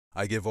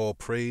I give all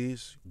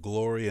praise,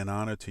 glory, and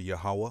honor to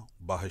Yahweh,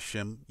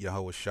 Bahashem,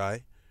 Yahweh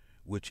Shai,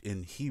 which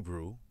in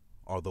Hebrew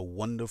are the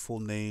wonderful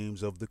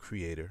names of the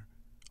Creator,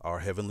 our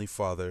Heavenly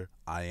Father,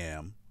 I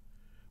Am,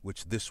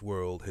 which this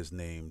world has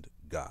named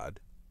God,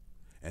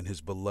 and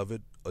His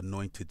beloved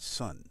anointed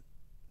Son,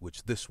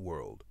 which this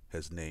world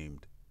has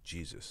named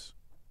Jesus.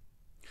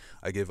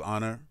 I give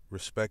honor,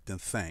 respect, and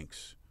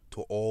thanks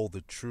to all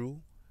the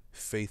true,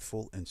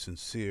 faithful, and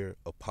sincere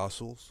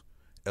apostles,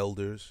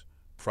 elders,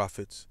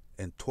 prophets,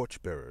 and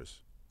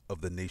torchbearers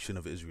of the nation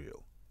of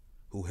Israel,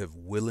 who have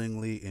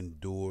willingly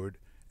endured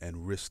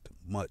and risked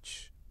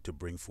much to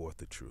bring forth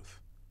the truth.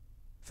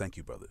 Thank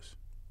you, brothers.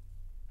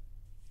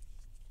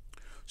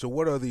 So,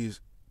 what are these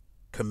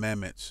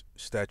commandments,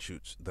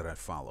 statutes that I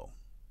follow?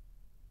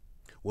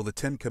 Well, the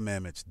Ten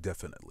Commandments,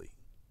 definitely.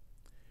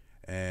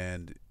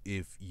 And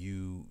if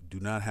you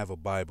do not have a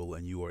Bible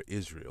and you are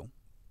Israel,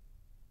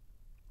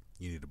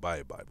 you need to buy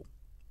a Bible.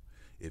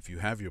 If you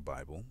have your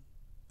Bible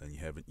and you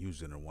haven't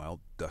used it in a while,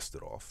 dust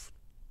it off.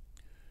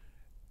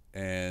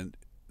 And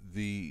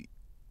the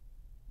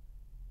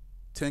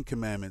Ten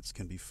Commandments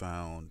can be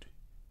found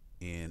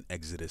in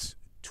Exodus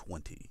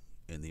 20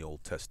 in the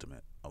Old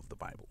Testament of the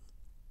Bible.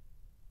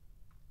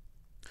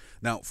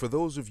 Now, for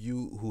those of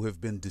you who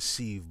have been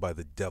deceived by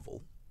the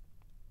devil,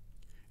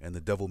 and the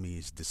devil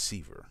means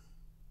deceiver,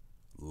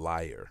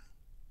 liar.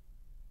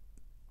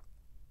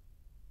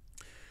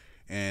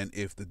 And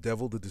if the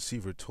devil, the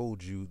deceiver,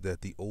 told you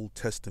that the Old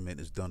Testament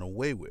is done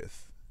away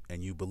with,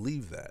 and you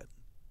believe that,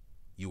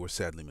 you are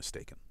sadly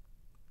mistaken.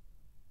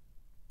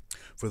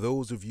 For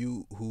those of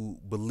you who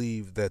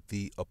believe that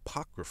the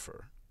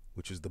Apocrypha,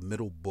 which is the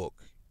middle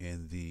book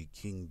in the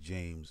King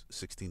James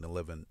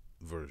 1611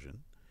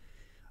 version,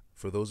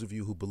 for those of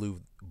you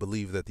who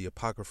believe that the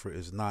Apocrypha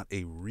is not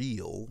a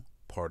real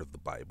part of the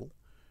Bible,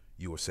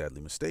 you are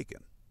sadly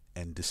mistaken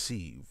and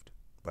deceived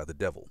by the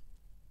devil.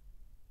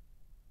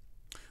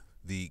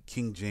 The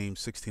King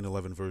James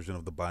 1611 version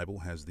of the Bible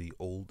has the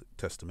Old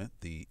Testament,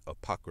 the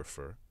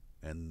Apocrypha,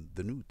 and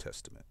the New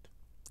Testament,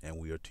 and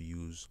we are to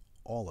use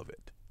all of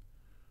it.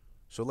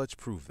 So let's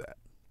prove that.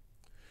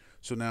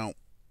 So now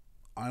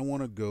I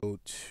want to go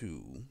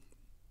to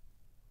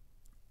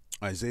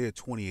Isaiah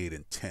 28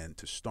 and 10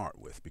 to start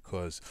with,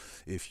 because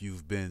if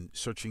you've been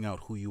searching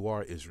out who you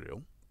are,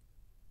 Israel,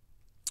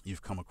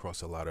 you've come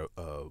across a lot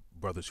of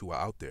brothers who are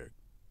out there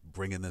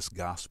bringing this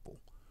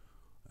gospel.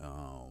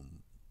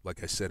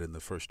 Like I said in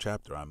the first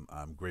chapter,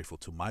 I'm grateful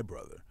to my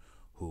brother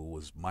who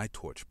was my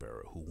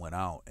torchbearer, who went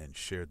out and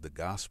shared the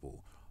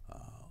gospel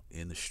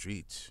in the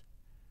streets.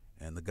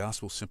 And the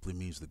gospel simply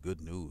means the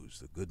good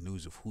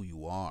news of who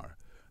you are,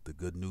 the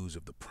good news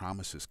of the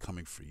promises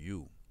coming for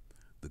you,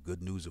 the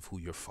good news of who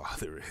your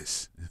father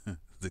is,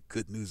 the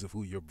good news of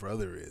who your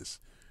brother is,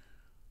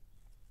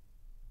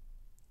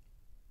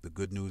 the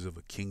good news of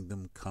a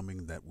kingdom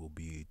coming that will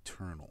be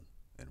eternal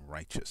and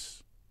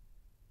righteous.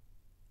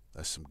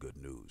 That's some good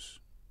news.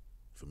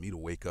 For me to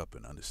wake up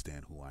and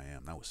understand who I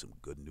am, that was some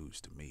good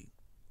news to me.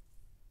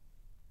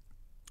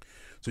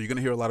 So you're going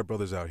to hear a lot of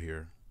brothers out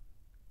here,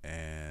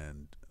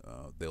 and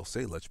they'll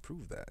say, let's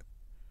prove that.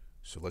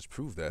 So let's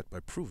prove that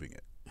by proving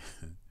it.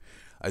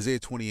 Isaiah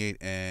 28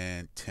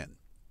 and 10.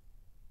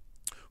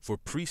 For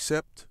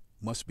precept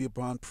must be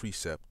upon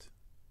precept,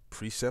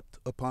 precept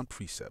upon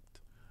precept,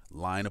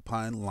 line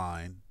upon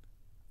line,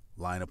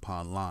 line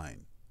upon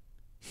line,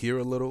 here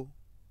a little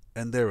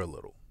and there a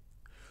little.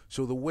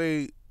 So the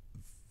way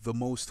the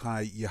Most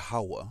High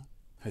Yahweh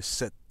has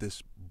set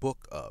this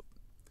book up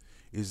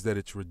is that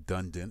it's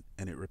redundant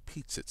and it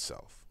repeats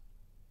itself.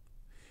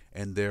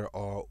 And there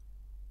are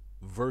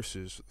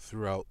verses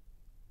throughout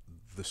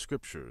the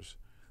scriptures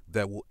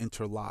that will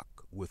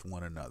interlock with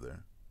one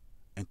another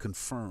and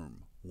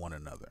confirm one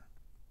another.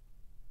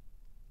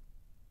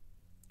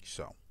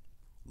 So,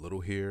 a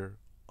little here,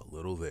 a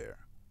little there,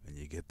 and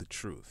you get the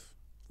truth.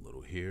 A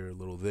little here, a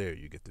little there,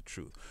 you get the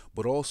truth.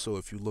 But also,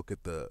 if you look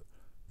at the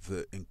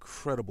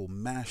incredible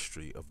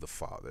mastery of the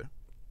Father,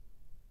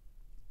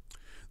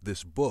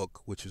 this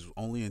book, which is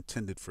only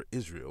intended for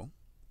Israel,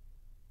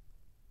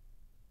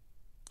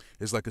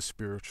 is like a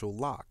spiritual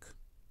lock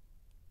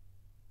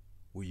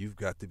where you've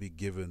got to be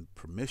given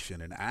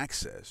permission and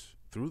access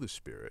through the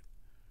Spirit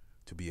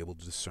to be able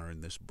to discern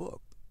this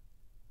book.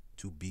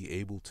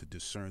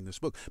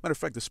 Matter of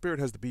fact, the Spirit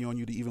has to be on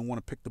you to even want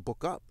to pick the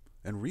book up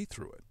and read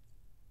through it.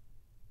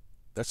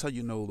 That's how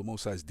you know the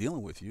Most High is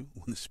dealing with you,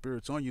 when the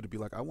Spirit's on you to be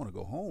like, I want to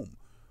go home.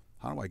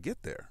 How do I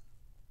get there?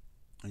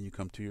 And you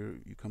come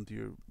to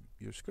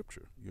your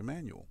scripture, your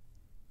manual.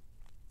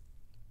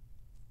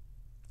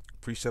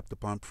 Precept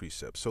upon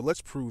precept. So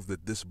let's prove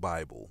that this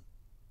Bible,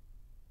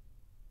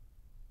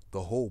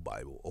 the whole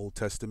Bible, Old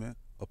Testament,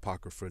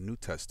 Apocrypha, New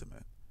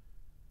Testament,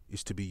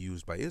 is to be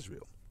used by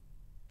Israel.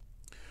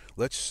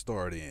 Let's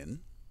start in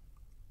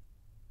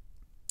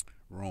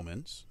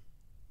Romans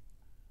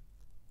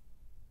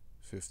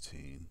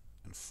 15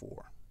 and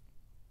 4.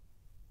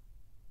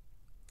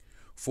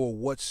 For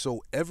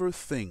whatsoever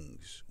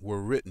things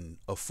were written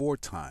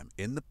aforetime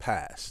in the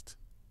past,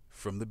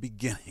 from the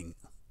beginning,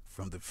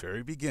 from the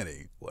very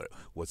beginning,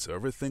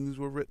 whatsoever things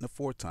were written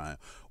aforetime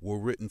were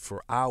written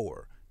for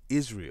our,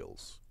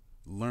 Israel's,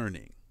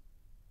 learning,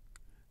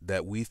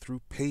 that we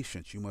through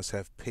patience, you must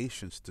have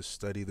patience to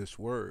study this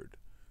word.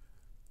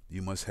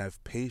 You must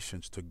have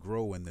patience to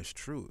grow in this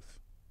truth.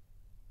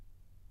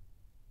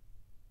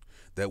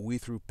 That we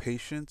through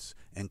patience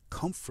and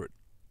comfort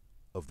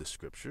of the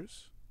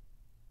scriptures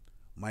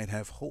might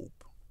have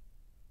hope.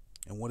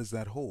 And what is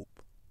that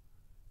hope?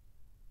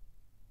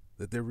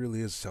 That there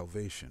really is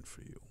salvation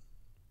for you.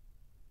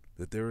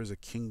 That there is a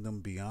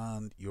kingdom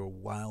beyond your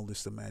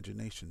wildest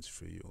imaginations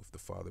for you if the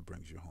Father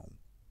brings you home.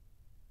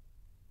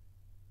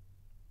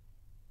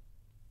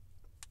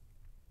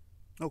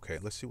 Okay,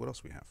 let's see what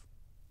else we have.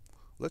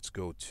 Let's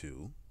go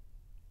to,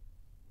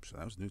 so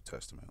that was New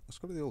Testament. Let's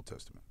go to the Old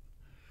Testament.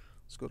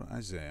 Let's go to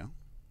Isaiah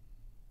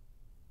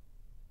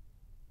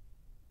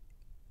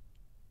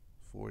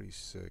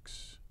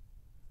 46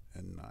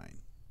 and 9.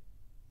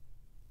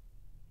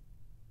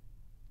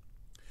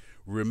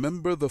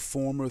 Remember the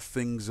former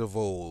things of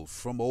old,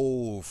 from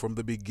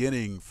the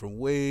beginning, from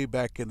way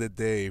back in the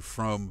day,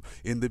 from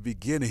in the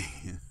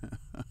beginning.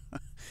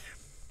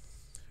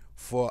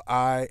 For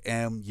I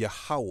am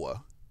Yahweh,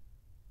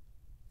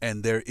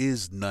 and there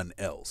is none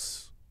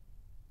else.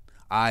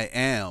 I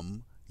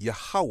am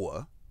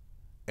Yahweh,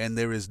 and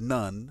there is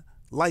none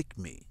like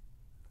me.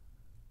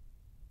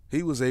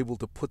 He was able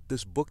to put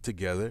this book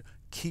together,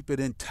 keep it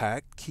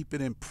intact, keep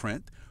it in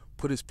print,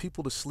 put his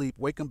people to sleep,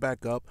 wake them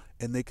back up,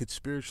 and they could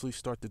spiritually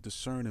start to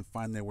discern and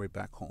find their way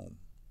back home.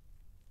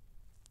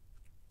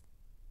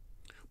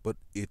 But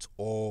it's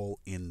all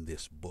in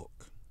this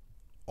book.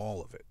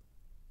 All of it.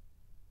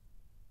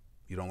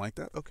 You don't like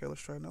that? Okay,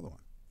 let's try another one.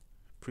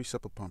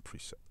 Precept upon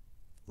precept.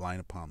 Line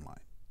upon line.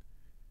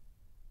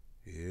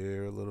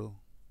 Here a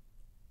little,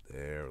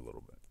 there a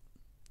little bit.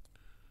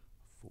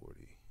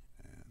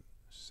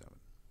 47.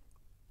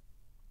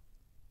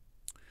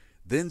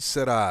 Then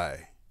said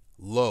I,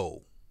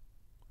 Lo,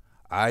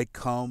 I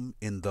come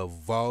in the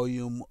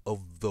volume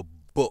of the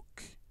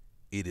book.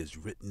 It is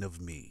written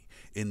of me.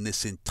 In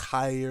this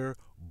entire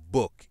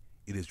book,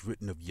 it is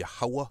written of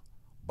Yahweh,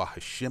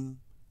 Bahashim,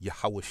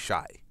 Yahweh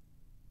Shai.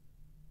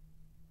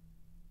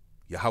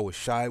 Yahweh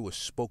Shai was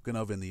spoken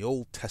of in the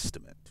Old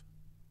Testament.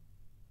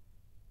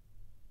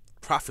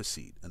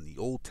 Prophesied in the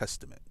Old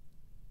Testament.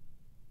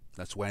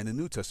 That's why in the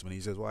New Testament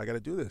he says, well, I got to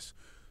do this.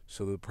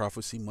 So the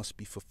prophecy must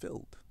be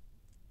fulfilled.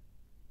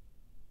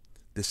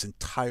 This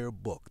entire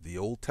book, the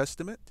Old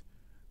Testament,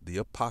 the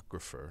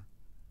Apocrypha,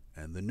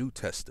 and the New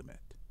Testament.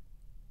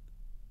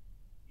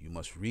 You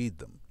must read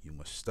them. You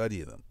must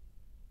study them.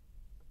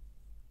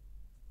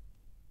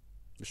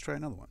 Let's try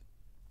another one.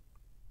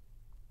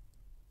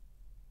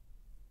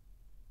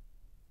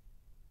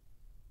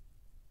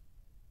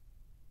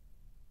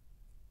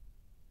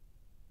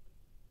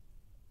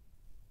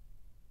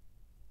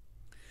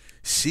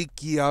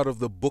 Seek ye out of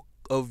the book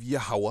of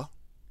Yahweh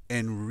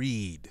and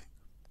read.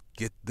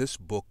 Get this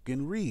book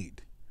and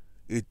read.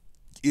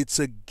 It's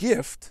a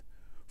gift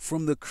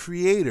from the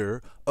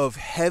creator of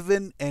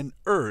heaven and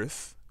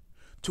earth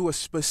to a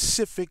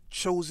specific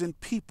chosen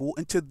people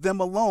and to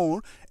them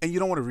alone, and you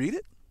don't want to read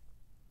it?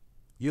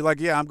 You're like,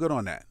 yeah, I'm good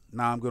on that.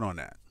 Nah, I'm good on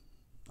that.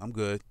 I'm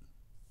good.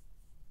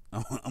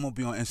 I'm going to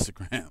be on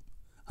Instagram.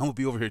 I'm going to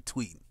be over here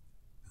tweeting.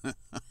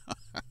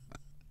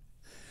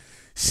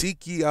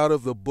 Seek ye out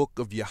of the book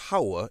of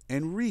Yahweh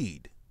and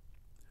read.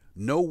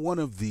 No one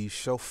of these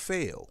shall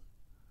fail.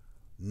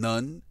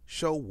 None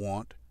shall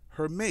want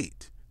her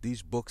mate.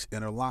 These books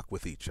interlock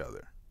with each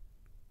other.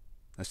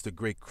 That's the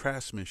great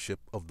craftsmanship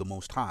of the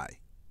Most High.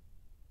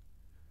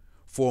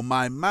 For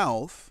my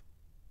mouth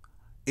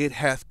it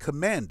hath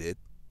commanded,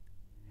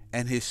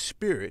 and his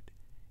spirit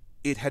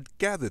it had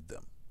gathered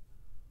them.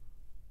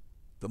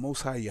 The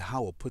Most High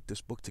Yahweh put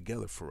this book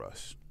together for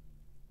us.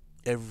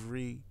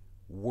 Every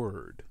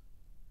word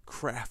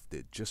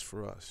crafted just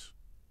for us.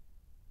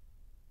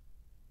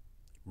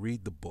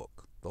 Read the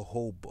book, the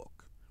whole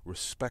book.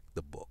 Respect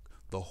the book,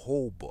 the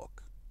whole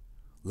book.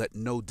 Let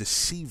no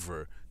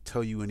deceiver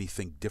tell you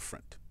anything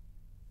different.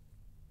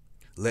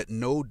 Let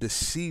no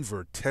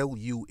deceiver tell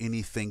you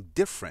anything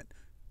different.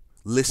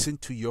 Listen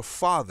to your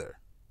Father.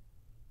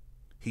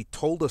 He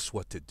told us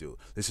what to do.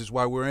 This is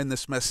why we're in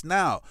this mess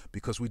now,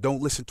 because we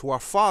don't listen to our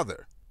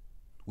Father.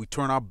 We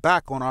turn our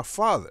back on our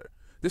Father.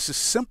 This is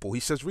simple. He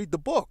says, read the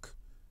book.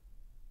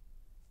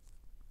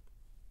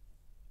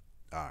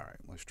 All right,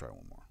 let's try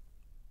one more,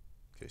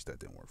 in case that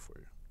didn't work for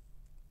you.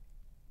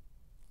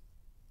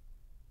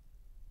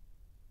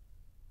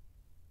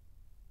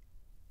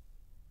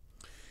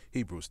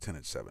 Hebrews 10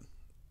 and 7.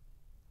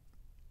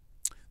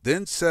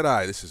 Then said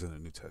I, this is in the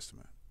New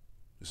Testament.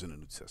 This is in the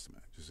New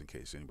Testament, just in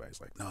case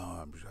anybody's like, no,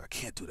 I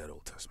can't do that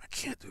Old Testament. I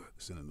can't do it.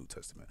 It's in the New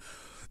Testament.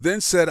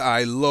 Then said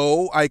I,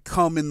 Lo, I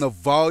come in the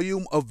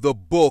volume of the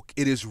book.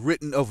 It is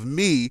written of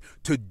me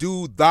to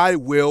do thy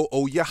will,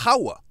 O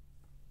Yahweh.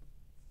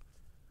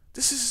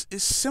 This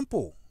is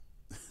simple.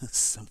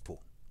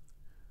 Simple.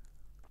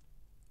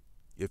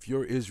 If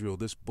you're Israel,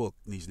 this book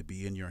needs to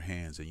be in your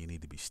hands and you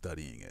need to be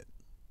studying it.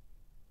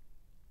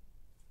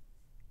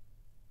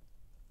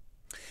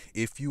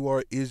 If you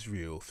are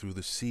Israel through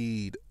the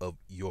seed of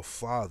your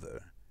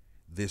father,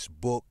 this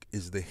book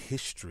is the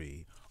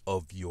history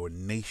of your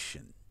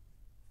nation.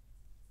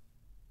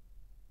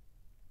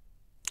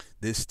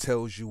 This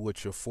tells you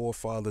what your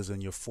forefathers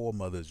and your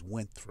foremothers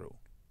went through,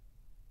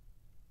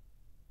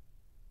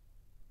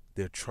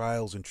 their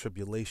trials and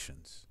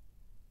tribulations,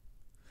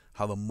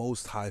 how the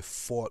Most High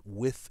fought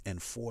with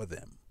and for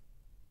them,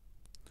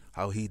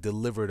 how he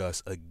delivered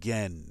us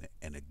again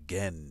and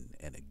again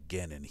and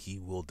again, and he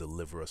will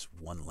deliver us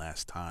one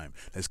last time.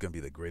 That's going to be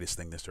the greatest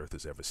thing this earth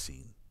has ever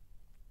seen.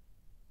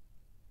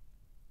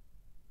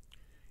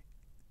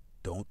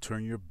 Don't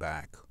turn your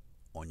back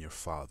on your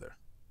father,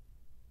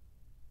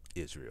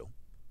 Israel.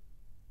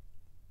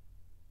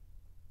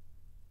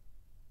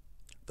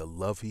 The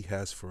love he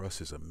has for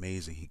us is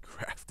amazing. He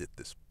crafted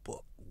this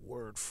book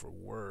word for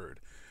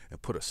word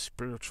and put a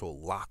spiritual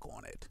lock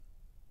on it.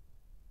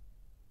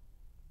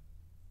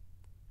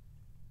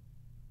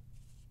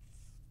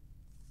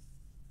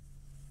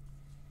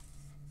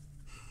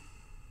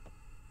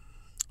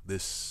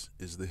 This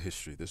is the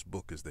history. This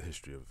book is the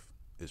history of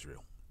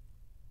Israel.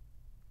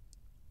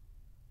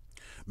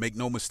 Make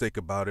no mistake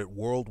about it,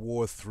 World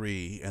War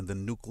III and the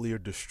nuclear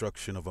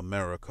destruction of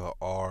America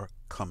are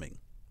coming.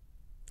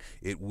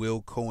 It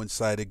will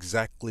coincide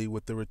exactly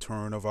with the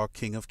return of our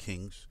King of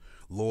Kings,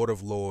 Lord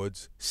of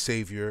Lords,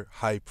 Savior,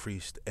 High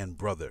Priest, and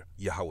Brother,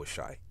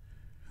 Yahushai.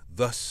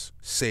 Thus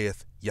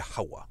saith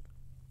Yahweh.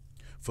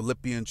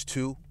 Philippians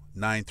 2,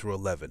 9 through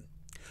 11.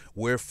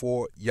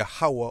 Wherefore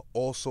Yahweh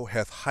also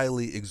hath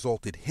highly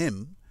exalted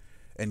him,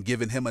 and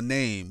given him a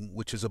name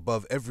which is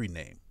above every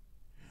name,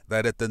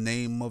 that at the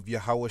name of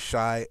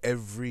Yahushai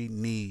every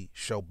knee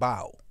shall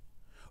bow,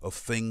 of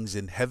things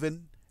in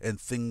heaven, and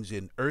things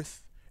in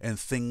earth, and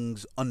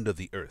things under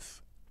the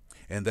earth,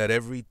 and that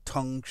every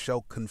tongue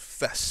shall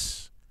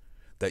confess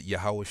that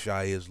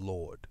Yahushai is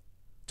Lord,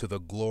 to the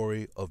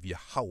glory of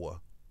Yahweh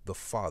the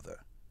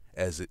Father,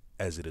 as it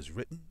is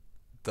written,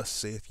 thus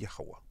saith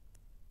Yahweh,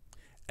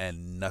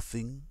 and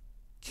nothing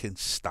can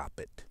stop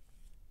it.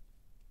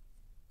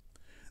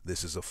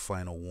 This is a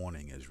final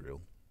warning,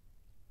 Israel.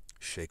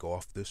 Shake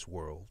off this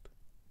world,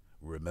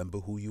 remember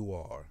who you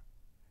are,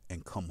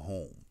 and come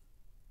home.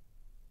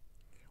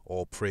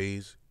 All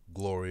praise,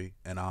 glory,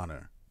 and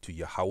honor to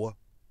Yahweh,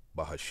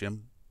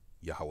 Bahashem,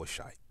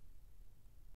 Yahushai.